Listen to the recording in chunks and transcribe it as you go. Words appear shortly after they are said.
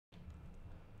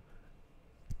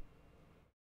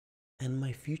and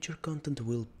my future content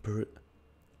will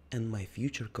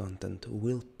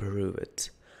prove it.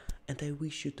 And I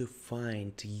wish you to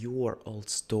find your old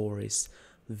stories,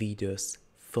 videos,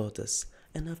 photos,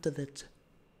 and after that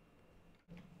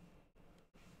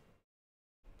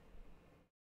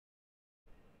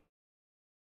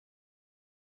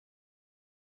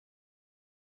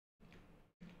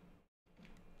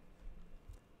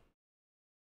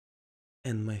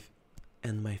and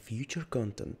my future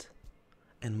content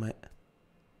and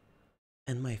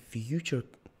my future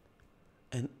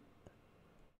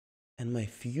and my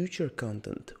future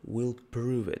content will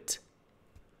prove it.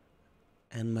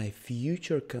 And my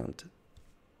future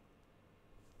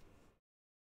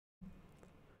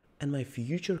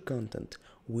content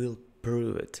will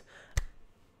prove it.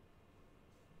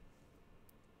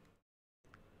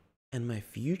 And my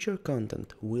future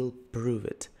content will prove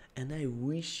it. And I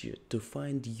wish you to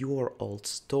find your old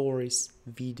stories,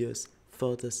 videos,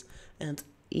 photos, and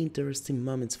interesting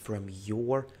moments from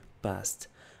your past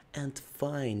and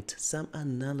find some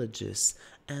analogies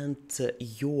and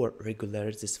your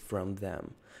regularities from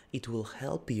them. It will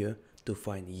help you to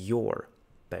find your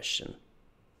passion.